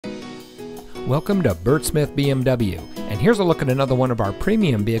Welcome to Bert Smith BMW, and here's a look at another one of our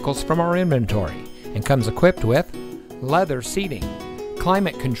premium vehicles from our inventory, and comes equipped with leather seating,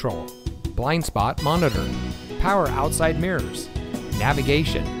 climate control, blind spot monitor, power outside mirrors,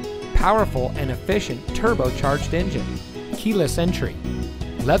 navigation, powerful and efficient turbocharged engine, keyless entry,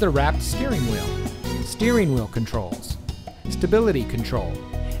 leather-wrapped steering wheel controls, stability control,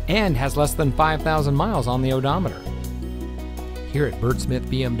 and has less than 5,000 miles on the odometer. Here at Bert Smith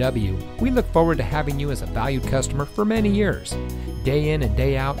BMW, we look forward to having you as a valued customer for many years. Day in and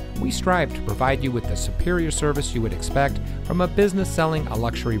day out, we strive to provide you with the superior service you would expect from a business selling a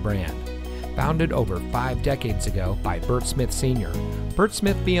luxury brand. Founded over 5 decades ago by Bert Smith Sr., Bert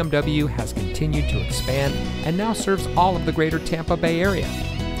Smith BMW has continued to expand and now serves all of the greater Tampa Bay area.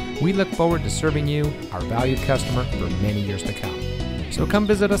 We look forward to serving you, our valued customer, for many years to come. So come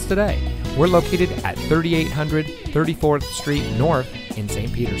visit us today. We're located at 3800 34th Street North in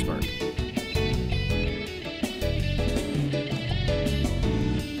St. Petersburg.